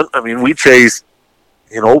over-the-counter hunt, I mean, we chased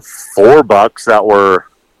 4 bucks that were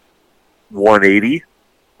 180.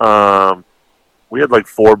 We had like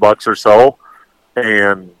 4 bucks or so,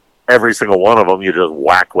 and every single one of them you just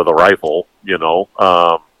whack with a rifle.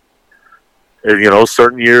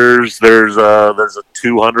 Certain years there's a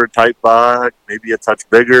 200 type buck, maybe a touch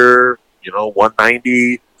bigger.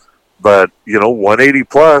 190, but 180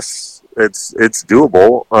 plus, it's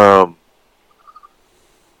doable.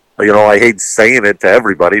 I hate saying it to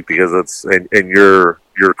everybody because it's in your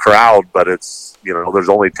crowd, but it's there's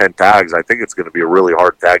only 10 tags. I think it's going to be a really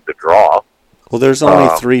hard tag to draw. Well, there's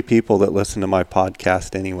only 3 people that listen to my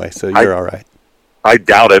podcast anyway, so you're all right. I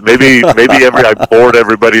doubt it. Maybe I bored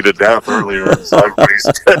everybody to death earlier, so everybody's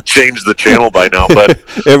changed the channel by now. But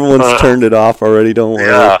everyone's turned it off already. Don't worry.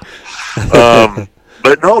 Yeah.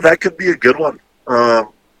 But no, that could be a good one.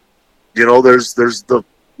 There's the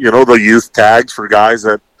the youth tags for guys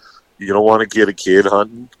that don't want to get a kid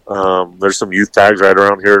hunting. There's some youth tags right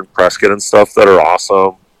around here in Prescott and stuff that are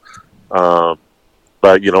awesome.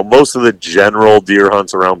 But most of the general deer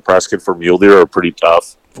hunts around Prescott for mule deer are pretty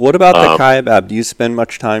tough. What about the Kaibab? Do you spend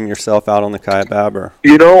much time yourself out on the Kaibab? Or?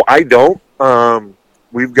 I don't.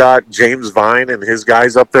 We've got James Vine and his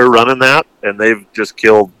guys up there running that, and they've just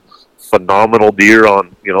killed phenomenal deer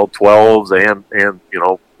on 12s and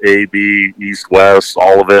A, B, East, West,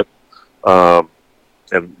 all of it.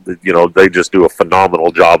 And they just do a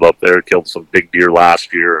phenomenal job up there. Killed some big deer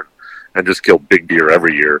last year and just killed big deer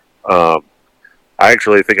every year. I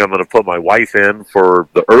actually think I'm going to put my wife in for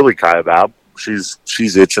the early Kaibab.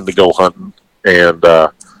 She's itching to go hunting, and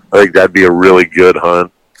I think that'd be a really good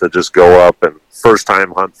hunt to just go up and first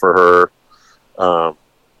time hunt for her.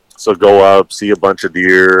 So go up, see a bunch of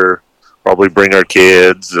deer, probably bring our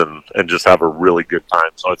kids and just have a really good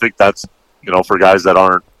time. So I think that's, for guys that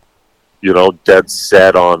aren't, dead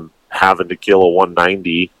set on having to kill a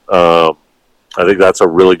 190, I think that's a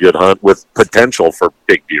really good hunt with potential for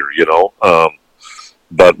big deer,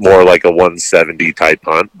 but more like a 170 type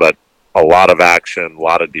hunt, but a lot of action, a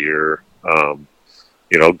lot of deer,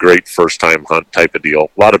 great first time hunt type of deal.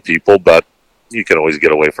 A lot of people, but you can always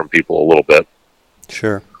get away from people a little bit.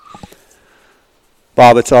 Sure.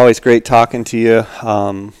 Bob, it's always great talking to you.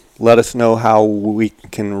 Let us know how we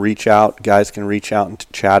can reach out. Guys can reach out and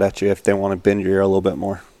chat at you if they want to bend your ear a little bit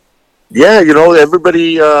more. Yeah,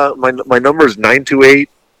 everybody, my number is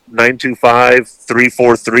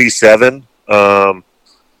 928-925-3437.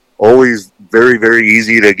 Always very, very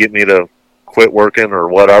easy to get me to quit working or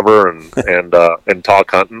whatever and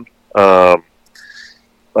talk hunting. And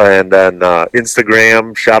then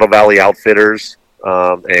Instagram, Shadow Valley Outfitters,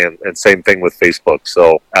 and same thing with Facebook.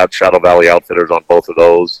 So at Shadow Valley Outfitters on both of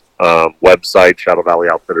those. Website,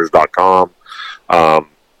 shadowvalleyoutfitters.com.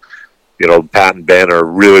 Pat and Ben are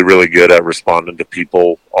really, really good at responding to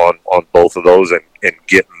people on both of those and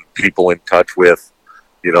getting people in touch with,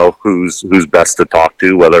 who's best to talk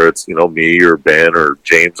to, whether it's, me or Ben or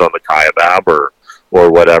James on the Kaibab or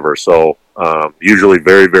whatever. So usually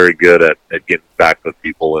very, very good at getting back with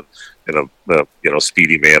people in a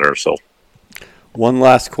speedy manner. So one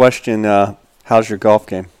last question. How's your golf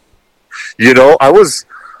game?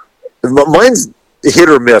 Mine's hit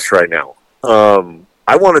or miss right now.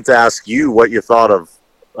 I wanted to ask you what you thought of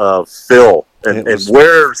Phil and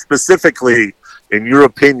where specifically, in your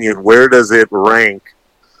opinion, where does it rank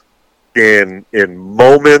in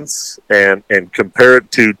moments and compare it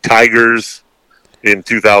to Tiger's in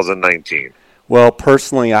 2019? Well,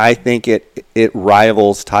 personally, I think it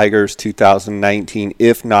rivals Tiger's 2019,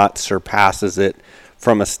 if not surpasses it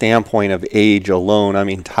from a standpoint of age alone. I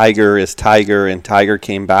mean, Tiger is Tiger, and Tiger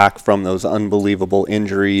came back from those unbelievable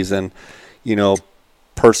injuries and,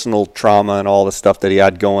 personal trauma and all the stuff that he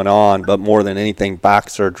had going on, but more than anything, back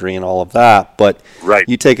surgery and all of that. But right.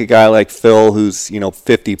 You take a guy like Phil who's,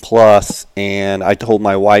 50 plus, and I told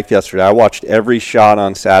my wife yesterday, I watched every shot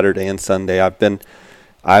on Saturday and Sunday.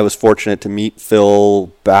 I was fortunate to meet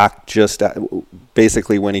Phil back just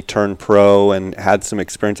basically when he turned pro and had some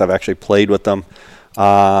experience. I've actually played with him.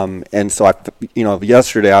 And so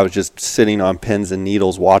yesterday I was just sitting on pins and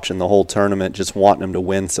needles watching the whole tournament, just wanting him to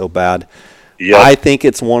win so bad. Yep. I think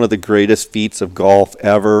it's one of the greatest feats of golf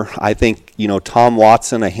ever. I think, Tom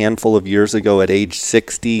Watson a handful of years ago at age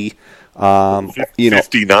 60,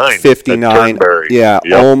 59. 59. Yeah,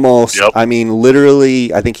 yep. Almost. Yep. I mean,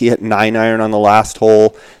 literally, I think he hit 9-iron on the last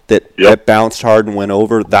hole that bounced hard and went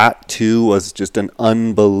over. That, too, was just an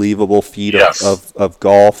unbelievable feat of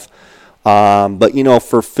golf. But,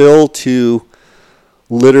 for Phil to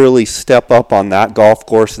literally step up on that golf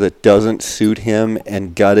course that doesn't suit him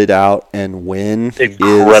and gut it out and win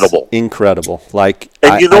incredible. Is incredible.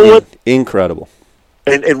 Incredible.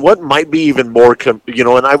 And what might be even more, and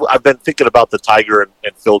I've been thinking about the Tiger and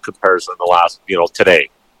Phil comparison the last, today.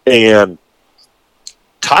 And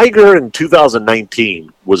Tiger in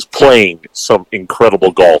 2019 was playing some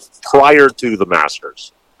incredible golf prior to the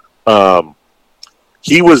Masters.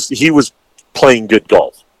 He was playing good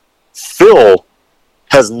golf. Phil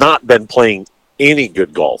has not been playing any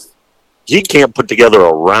good golf. He can't put together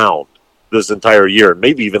a round this entire year,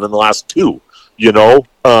 maybe even in the last two. He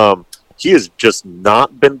has just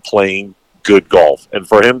not been playing good golf. And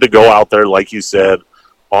for him to go out there, like you said,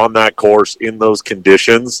 on that course in those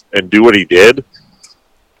conditions and do what he did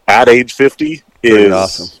at age 50 is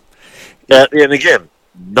awesome. And again,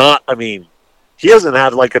 he hasn't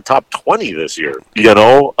had like a top 20 this year,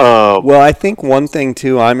 Well, I think one thing,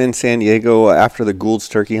 too, I'm in San Diego after the Gould's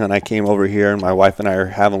turkey hunt. I came over here, and my wife and I are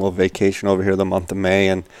having a little vacation over here the month of May,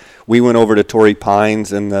 and we went over to Torrey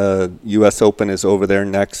Pines, and the U.S. Open is over there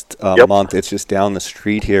next month. It's just down the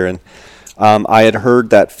street here, and I had heard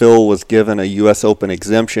that Phil was given a U.S. Open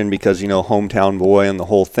exemption because, hometown boy and the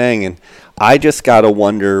whole thing, and I just got to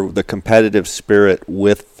wonder the competitive spirit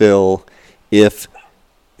with Phil if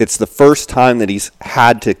it's the first time that he's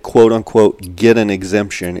had to, quote unquote, get an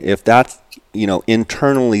exemption. If that's,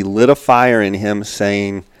 internally lit a fire in him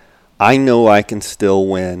saying, I know I can still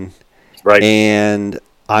win. Right. And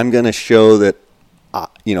I'm going to show that,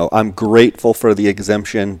 I'm grateful for the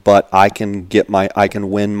exemption, but I can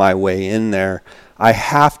win my way in there. I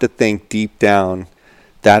have to think deep down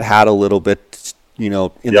that had a little bit, in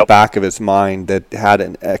the back of his mind that had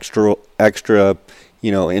an extra,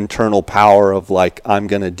 internal power of like, I'm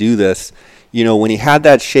going to do this. When he had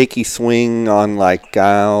that shaky swing on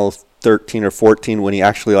 13 or 14, when he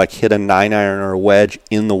actually hit a 9-iron or a wedge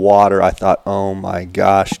in the water, I thought, oh my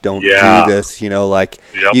gosh, don't do this.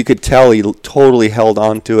 You could tell he totally held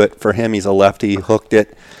on to it. For him, he's a lefty, he hooked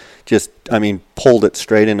it. pulled it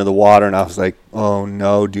straight into the water, and I was like, oh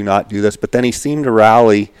no, do not do this. But then he seemed to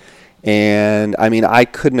rally, and I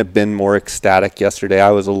couldn't have been more ecstatic yesterday.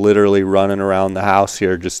 I was literally running around the house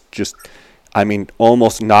here,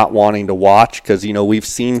 almost not wanting to watch, because, we've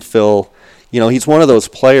seen Phil. He's one of those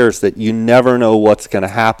players that you never know what's going to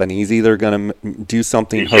happen. He's either going to do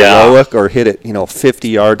something heroic or hit it, 50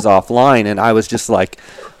 yards offline. And I was just like,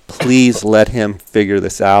 please let him figure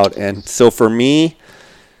this out. And so for me,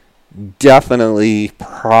 definitely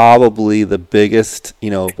probably the biggest,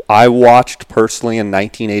 I watched personally in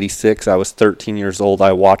 1986. I was 13 years old.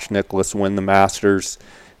 I watched Nicklaus win the Masters.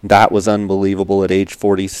 That was unbelievable at age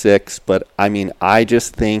 46. But, I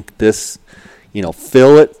just think this –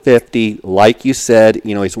 Phil at 50, like you said,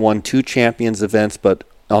 he's won 2 Champions events, but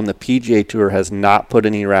on the PGA Tour has not put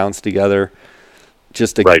any rounds together.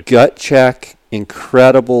 Just a gut check,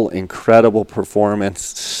 incredible performance.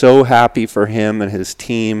 So happy for him and his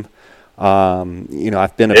team.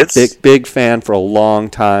 I've been a big fan for a long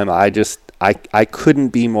time. I couldn't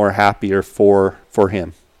be more happier for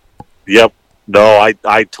him. Yep. No,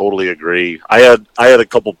 I totally agree. I had a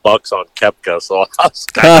couple bucks on Koepka, so I was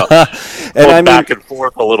kind of going back and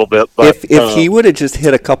forth a little bit. But if he would have just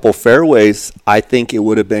hit a couple fairways, I think it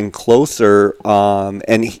would have been closer.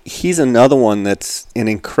 And he's another one that's an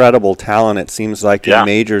incredible talent. It seems like in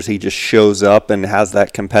majors he just shows up and has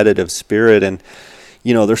that competitive spirit. And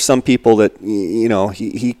there's some people that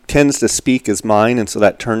he tends to speak his mind, and so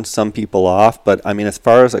that turns some people off. But as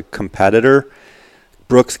far as a competitor,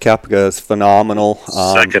 Brooks Koepka is phenomenal.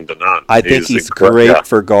 Second to none. I think he's great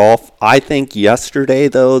for golf. I think yesterday,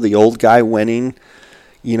 though, the old guy winning,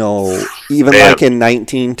 like in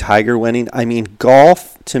 19, Tiger winning.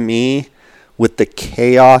 Golf, to me, with the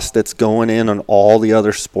chaos that's going in on all the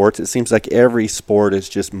other sports, it seems like every sport is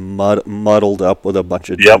just muddled up with a bunch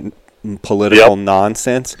of political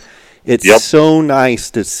nonsense. It's so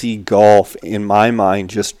nice to see golf, in my mind,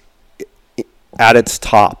 just at its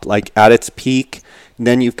top, like at its peak.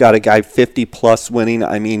 Then you've got a guy 50-plus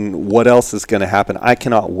winning. What else is going to happen? I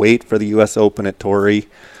cannot wait for the U.S. Open at Torrey.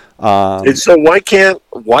 And so why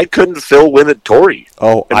couldn't Phil win at Torrey?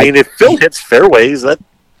 If Phil hits fairways, that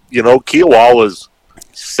Kiowa was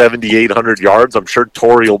 7,800 yards. I'm sure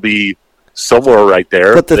Torrey will be somewhere right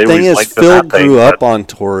there. But the thing is, Phil grew up on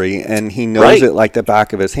Torrey, and he knows it like the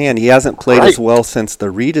back of his hand. He hasn't played as well since the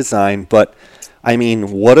redesign, but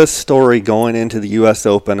what a story going into the U.S.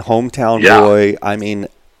 Open. Hometown boy.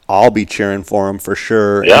 I'll be cheering for him for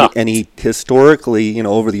sure. Yeah. And he historically,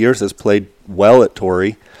 over the years has played well at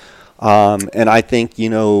Torrey. And I think,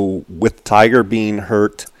 with Tiger being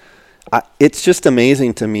hurt, it's just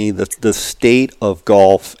amazing to me the state of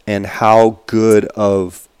golf and how good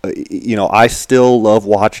of, I still love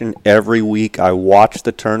watching every week. I watch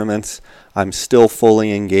the tournaments. I'm still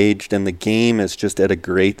fully engaged, and the game is just at a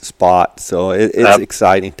great spot. So it's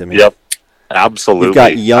exciting to me. Yep, absolutely. You've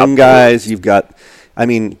got young guys. You've got,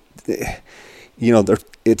 it's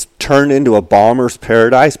turned into a bomber's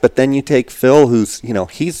paradise. But then you take Phil, who's,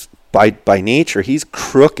 he's by nature, he's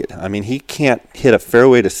crooked. He can't hit a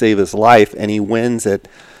fairway to save his life, and he wins at,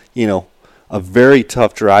 a very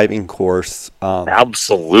tough driving course.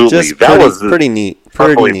 Absolutely, that was pretty neat.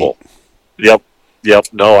 Pretty neat. Yep.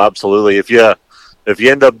 No, absolutely. If you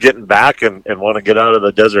end up getting back and want to get out of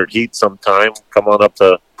the desert heat sometime, come on up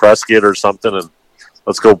to Prescott or something, and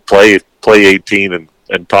let's go play 18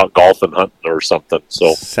 and talk golf and hunting or something.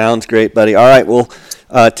 So sounds great, buddy. All right, well,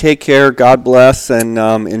 take care. God bless, and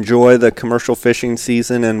enjoy the commercial fishing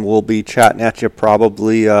season. And we'll be chatting at you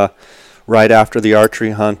probably right after the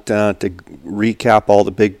archery hunt to recap all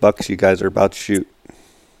the big bucks you guys are about to shoot.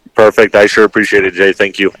 Perfect. I sure appreciate it, Jay.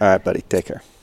 Thank you. All right, buddy. Take care.